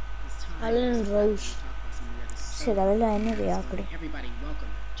 Allen Rose. Será de la NBA, creo.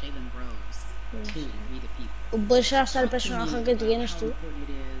 Puede ser hasta el personaje que tienes tú.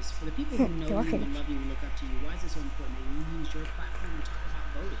 ¿Te imaginas?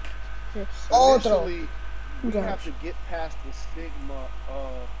 Otro. We have to get past the stigma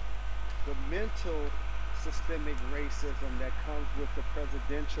of the mental systemic racism that comes with the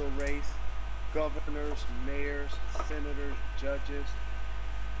presidential race, governors, mayors, senators, judges.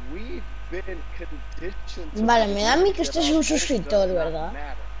 We've been conditioned to vale, me da a mí que este es un suscriptor, ¿verdad?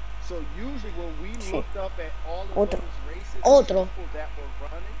 So usually when we looked up at all of those races that were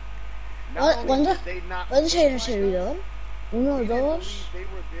running, ¿Cuántos hay en el servidor? 1, 2,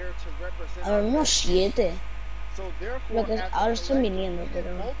 a ver, unos 7. Lo que ahora están viniendo,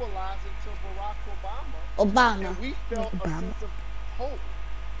 pero Obama.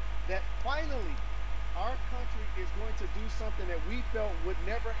 Our country is going to do something that we felt would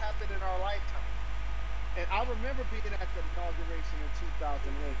never happen in our lifetime. And I remember being at the inauguration in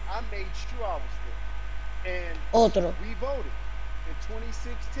 2008. I made sure I was there. And we voted in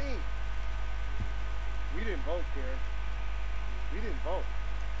 2016. We didn't vote, Karen. We didn't vote.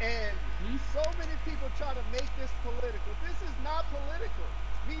 And so many people try to make this political. This is not political.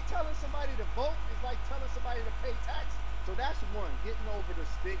 Me telling somebody to vote is like telling somebody to pay taxes. So that's one, getting over the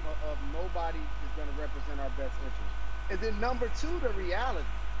stigma of nobody is going to represent our best interest. And then number two, the reality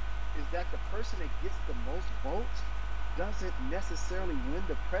is that the person that gets the most votes doesn't necessarily win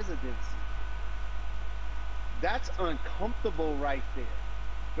the presidency. That's uncomfortable right there,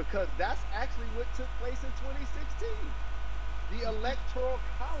 because that's actually what took place in 2016. The Electoral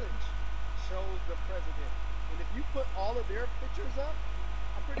College chose the president. And if you put all of their pictures up,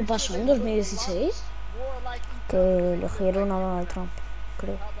 I'm pretty pasó en 2016? Que eligieron a Donald Trump,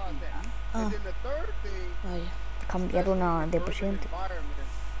 creo. Vaya. Cambiaron de presidente.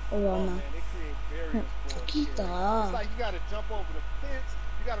 Obama. Quita.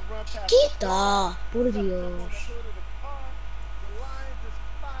 Quita, por Dios. lines is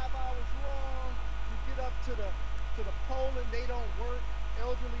 5 hours long. You get up to the polling, they don't work.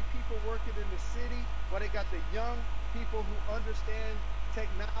 Elderly people working in the city, but they got the young people who understand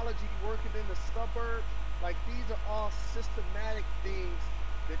technology working in the suburbs. Like, these are all systematic things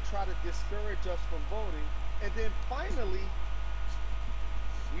that try to discourage us from voting. And then finally,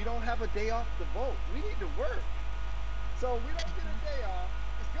 we don't have a day off to vote. We need to work. So we don't get a day off.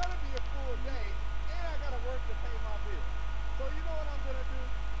 It's gonna be a full day, and I gotta work to pay my bills. So you know what I'm gonna do?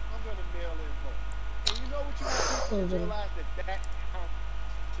 I'm gonna mail in vote. And you know what you want people to realize, that counts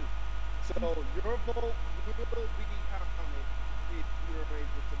too. So your vote will be counted if you're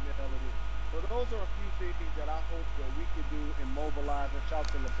able to mail it in. So those are a few things that I hope that we can do and mobilize. And shout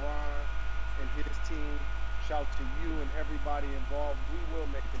to LeBron and his team. Shout to you and everybody involved. We will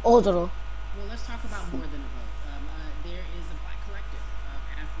make it. Otro. Well, let's talk about more than a vote. There is a black collective of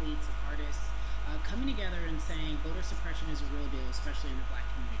athletes and artists coming together and saying voter suppression is a real deal, especially in the black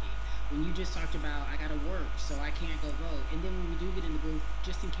community. When you just talked about, I gotta work, so I can't go vote. And then when we do get in the booth,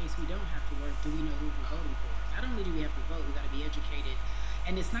 just in case we don't have to work, do we know who we're voting for? Not only do we have to vote, we gotta be educated.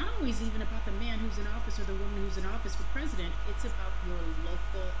 And it's not always even about the man who's in office or the woman who's in office for president. It's about your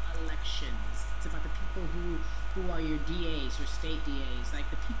local elections. It's about the people who are your DAs, your state DAs, like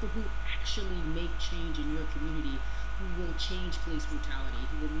the people who actually make change in your community, who will change police brutality,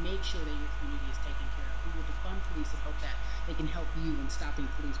 who will make sure that your community is taken care of, who will defund police and hope that they can help you in stopping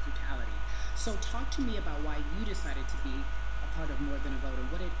police brutality. So talk to me about why you decided to be a part of More Than a Vote and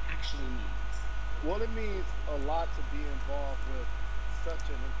what it actually means. Well, it means a lot to be involved with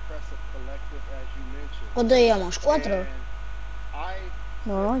such an impressive collective, as you mentioned. ¿Cuánto llevamos? ¿4?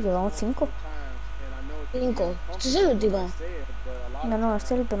 No, llevamos 5. 5. Este es el último. No,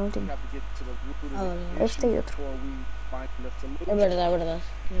 este es el penúltimo. Este y otro. Es verdad, es verdad.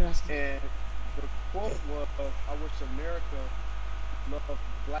 And the quote was, I wish America loved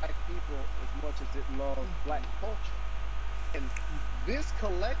black people as much as it loves black culture. And this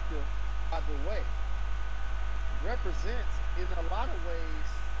collective, by the way, represents in a lot of ways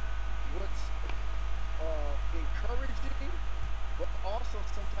what's encouraging, but also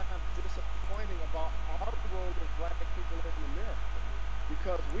sometimes disappointing about our role as black people in America.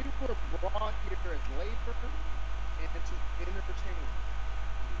 Because we were brought here as labor and to entertain.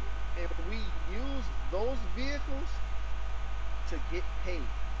 And we use those vehicles to get paid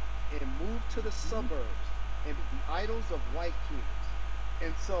and move to the suburbs and be idols of white kids.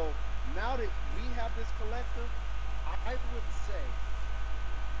 And so now that we have this collective, I would say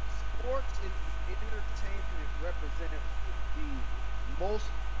sports and entertainment represent the most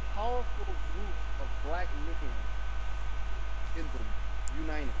powerful group of black men in the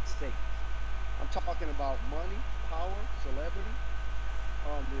United States. I'm talking about money, power, celebrity,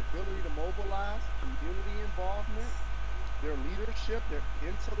 the ability to mobilize, community involvement, their leadership, their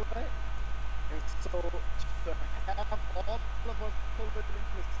intellect. And so to have all of us pulling in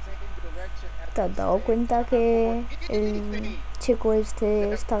the same direction at ¿Te has dado cuenta que el chico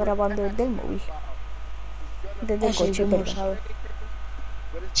este está grabando desde el móvil? Desde el coche, perdón.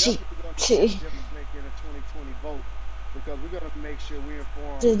 Sí, sí. Because we're going to make sure we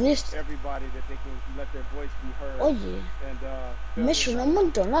inform everybody that they can let their voice be heard. Oye, And, me suena un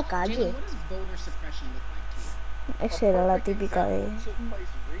montón la calle. Jalen, what does voter suppression look like to you? Esa era la típica de...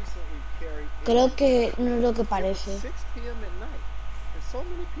 Creo que no es lo que parece. 6 p.m. at night, and so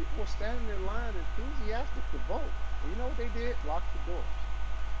many people were standing in line enthusiastic to vote. And you know what they did? Locked the doors.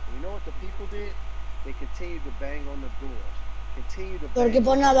 And you know what the people did? They continued to bang on the doors. Continued to ¿Por qué bang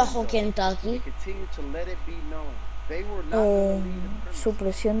pone on the abajo doors. Kentucky? They continued to let it be known. They were not going to leave the premises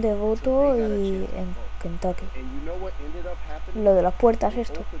supresión de until voto they got a y chance to en vote. Kentucky. And you know what ended up happening? Lo de las puertas They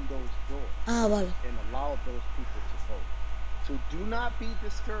esto. opened those doors Ah, vale. and allowed those people to vote. So do not be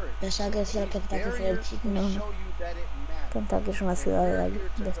discouraged. Pensaba que decía These Kentucky era el barriers chico. will No, no. show you that it matters. Kentucky es una And ciudad we're de, here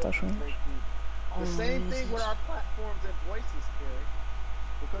to de help Estados you Unidos. break through. The Oh, same thing yes. with our platforms and voices, Carrie.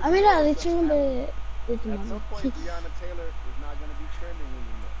 Because Ah, you mira, know ha what's dicho el gonna nombre happen. de tu At mamá. some point, Breonna Taylor is not going to be trending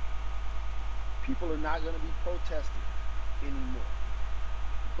anymore. People are not going to be protesting anymore.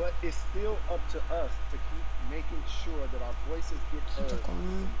 But it's still up to us to keep making sure that our voices get heard.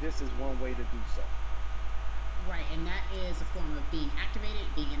 And this is one way to do so. Right, and that is a form of being activated,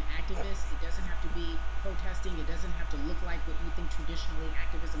 being an activist. It doesn't have to be protesting. It doesn't have to look like what you think traditionally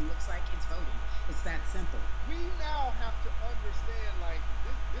activism looks like. It's voting. It's that simple. We now have to understand, like,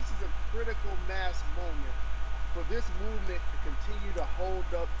 this is a critical mass moment for this movement to continue to hold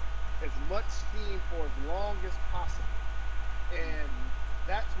up as much steam for as long as possible. And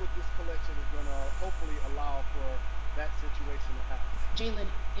that's what this collection is going to hopefully allow for that situation to happen. Jalen,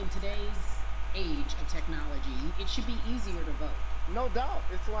 in today's age of technology, it should be easier to vote. No doubt.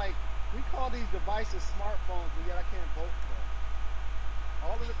 It's like we call these devices smartphones, but yet I can't vote for them.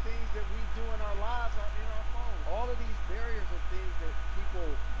 All of the things that we do in our lives are in our phone. All of these barriers are things that people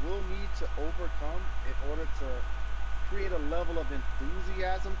will need to overcome in order to create a level of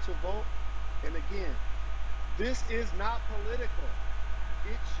enthusiasm to vote. And again, this is not political.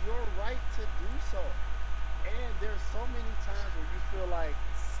 It's your right to do so. And there's so many times where you feel like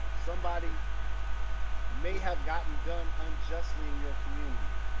somebody may have gotten done unjustly in your community.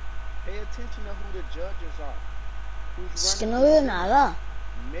 Pay attention to who the judges are. Es que no veo nada.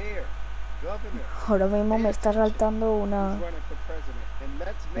 Mayor, governor. Ahora mismo me está saltando una... Who's running for president. And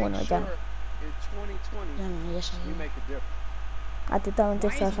let's make Bueno, ya. sure in 2020 Ya no, ya we make a difference. A ti también te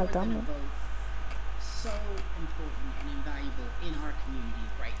está saltando. So important and invaluable in our community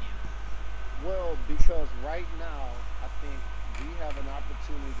right now? Well, because right now, I think we have an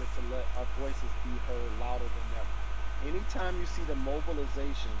opportunity to let our voices be heard louder than ever. Anytime you see the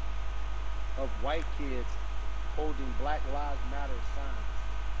mobilization of white kids holding Black Lives Matter signs,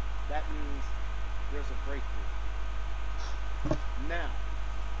 that means there's a breakthrough. Now,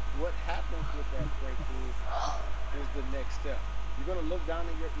 what happens with that breakthrough is the next step. You're going to look down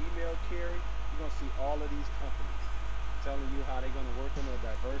in your email, Carrie, you're going to see all of these companies telling you how they're going to work on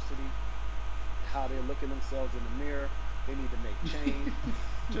their diversity, how they're looking themselves in the mirror, they need to make change.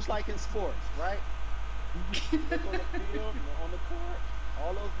 Just like in sports, right? Look on the field, on the court,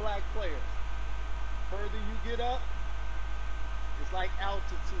 all those black players. Further you get up, it's like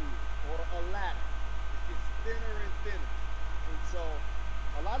altitude or a ladder. It gets thinner and thinner. And so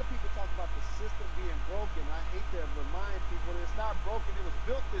a lot of people talk about the system being broken. I hate to remind people that it's not broken, it was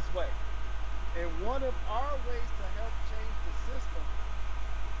built this way. And one of our ways to help change the system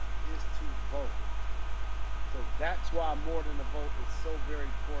is to vote. So that's why more than a vote is so very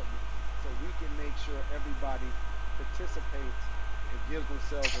important. So we can make sure everybody participates and gives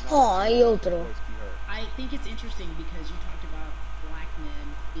themselves an opportunity to voice be heard. I think it's interesting because you talked about black men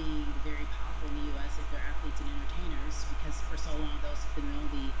being very powerful in the U.S. if they're athletes and entertainers, because for so long those have been the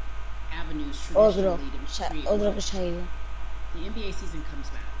only avenues traditionally to create wealth. The NBA season comes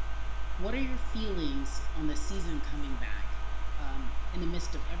back. What are your feelings on the season coming back in the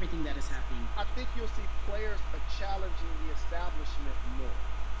midst of everything that is happening? I think you'll see players challenging the establishment more.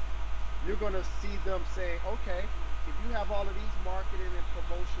 You're going to see them saying, okay, if you have all of these marketing and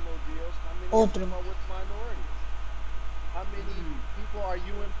promotional deals, how many of them are with minorities? How many people are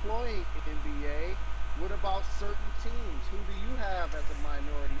you employing in the NBA? What about certain teams? Who do you have as a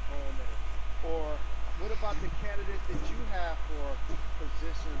minority owner? Or what about the candidates that you have for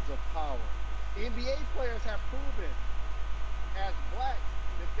positions of power? NBA players have proven as blacks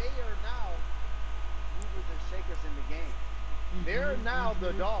that they are now movers and shakers in the game. They're now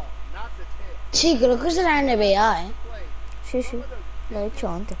the dog, not the tail. Sí, creo que es de la NBA, ¿eh? Sí, sí. Lo he hecho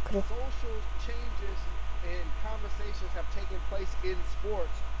antes, creo. Social changes and conversations have taken place in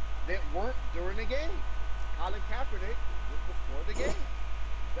sports that weren't during the game. Colin Kaepernick was before the game.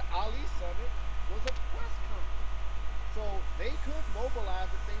 The Ali Summit was a press conference. So they could mobilize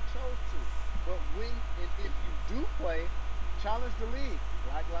if they chose to. But when and if you do play, challenge the league.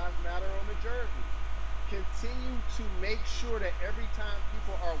 Black Lives Matter on the jersey. Continue to make sure that every time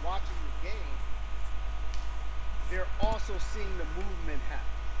people are watching the game, they're also seeing the movement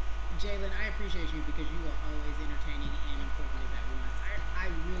happen. Jalen, I appreciate you because you are always entertaining and informative at once.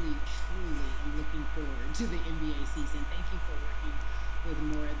 I really, truly am looking forward to the NBA season. Thank you for working with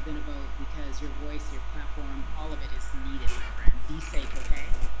More Than a Vote because your voice, your platform, all of it is needed, my friend. Be safe, okay?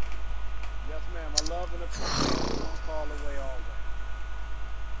 Yes, ma'am. I love and appreciate you. One call away always.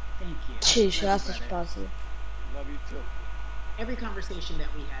 Thank you. Sí, se hace espacio. Love you too. Every conversation that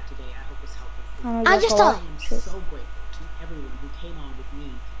we had today, I hope is helpful for you. Ah, ya está. I am so grateful to everyone who came on with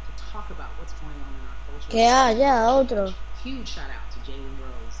me to talk about what's going on in our culture. Que haya otro. Huge shout out to Jalen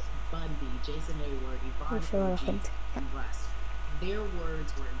Rose, Bun B, Jason Hayward, Yvonne OG, and Russ. Their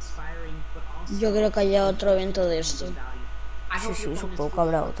words were inspiring, but also Yo creo que haya otro evento de esto. Sí, sí, supongo que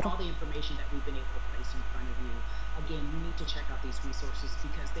habrá otro. All the information that we've been able to place in front of you. Again, you need to check out these resources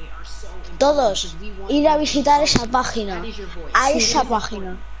because they are so important. Todos, ir a visitar esa página. A esa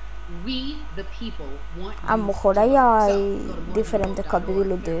página. We, the people, want A lo mejor ahí hay diferentes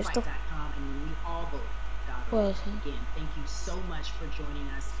capítulos de esto. Puede ser. Again, thank you so much for joining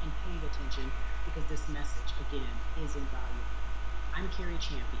us and paying attention because this message, again, is invaluable. I'm Carrie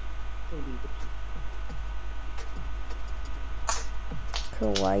Champion for We the People.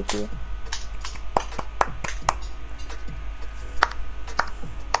 Qué guay, tío.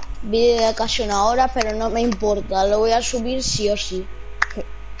 Vídeo de casi una hora, pero no me importa. Lo voy a subir sí o sí.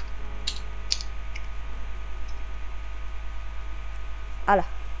 ¡Hala!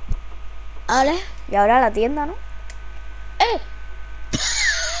 ¿Vale? Y ahora la tienda, ¿no?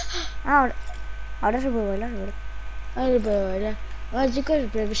 Ah, ahora se puede bailar, ¿verdad? Ahora puedo bailar. Bueno, chicos,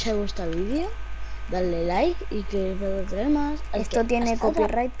 espero que os haya gustado el vídeo. Darle like y que puedo traer más. Esto tiene Hasta otra.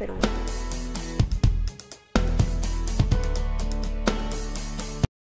 copyright, pero bueno.